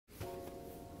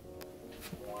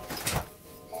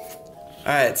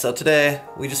Alright, so today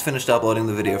we just finished uploading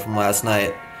the video from last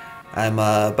night. I'm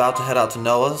about to head out to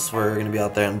Noah's. We're going to be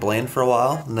out there in Blaine for a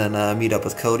while, and then meet up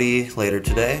with Cody later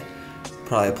today.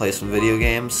 Probably play some video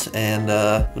games, and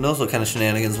who knows what kind of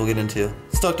shenanigans we'll get into.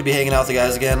 Stoked to be hanging out with you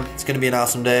guys again. It's going to be an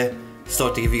awesome day.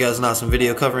 Stoked to give you guys an awesome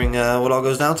video covering what all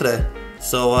goes down today.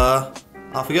 So,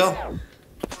 off we go.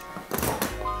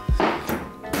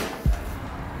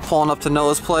 Pulling up to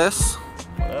Noah's place.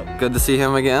 Good to see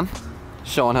him again.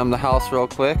 Showing him the house real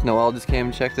quick. Noel just came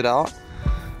and checked it out.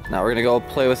 Now we're gonna go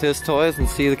play with his toys and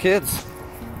see the kids.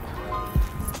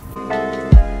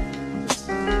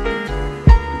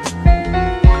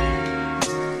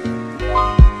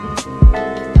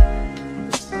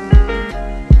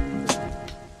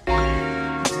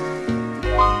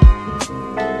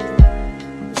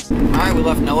 Alright, we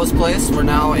left Noah's place. We're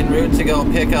now en route to go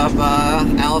pick up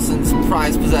Allison's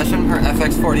prized possession, her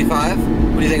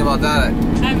FX45. What do you think about that?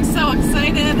 I'm so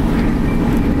excited.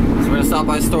 So we're gonna stop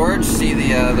by storage, see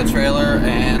the trailer,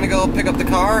 and go pick up the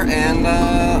car, and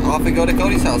off we go to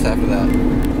Cody's house after that.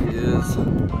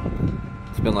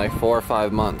 It's been like 4 or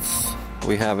 5 months.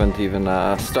 We haven't even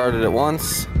started it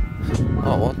once.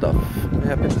 Oh, what the f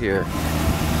happened here?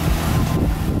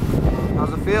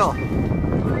 How's it feel?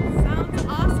 Sounds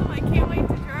awesome. I can't wait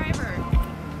to drive her.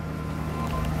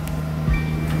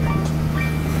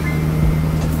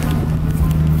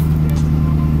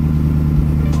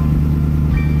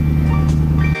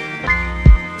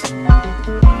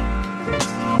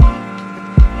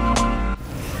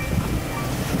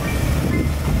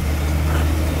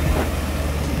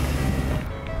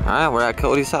 Alright, we're at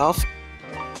Cody's house.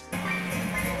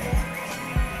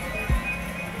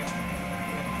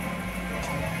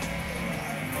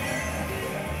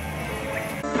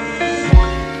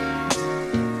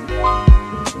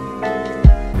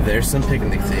 There's some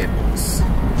picnic tables.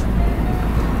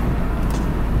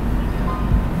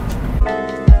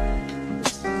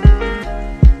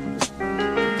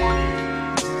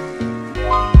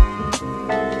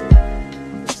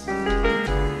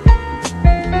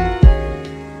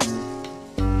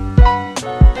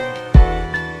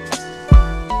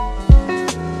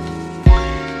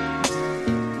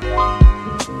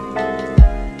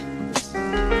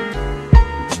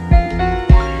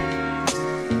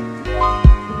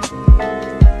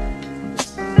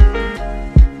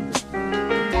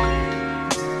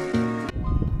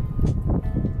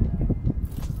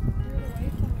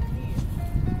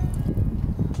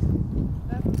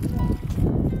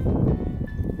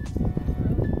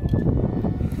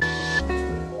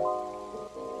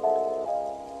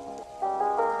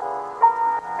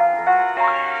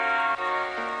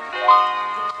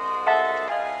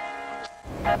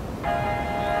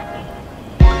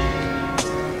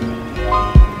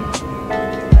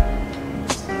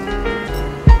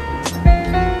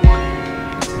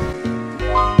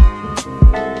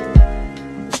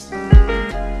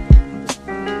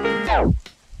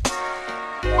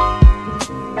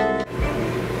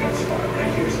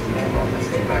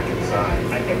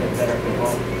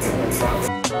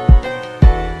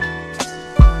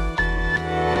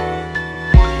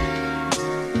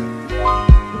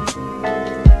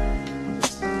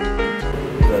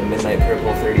 The Midnight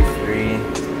Purple 33,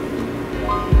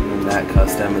 and that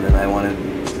custom, and then I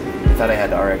thought I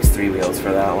had RX3 wheels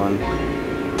for that one.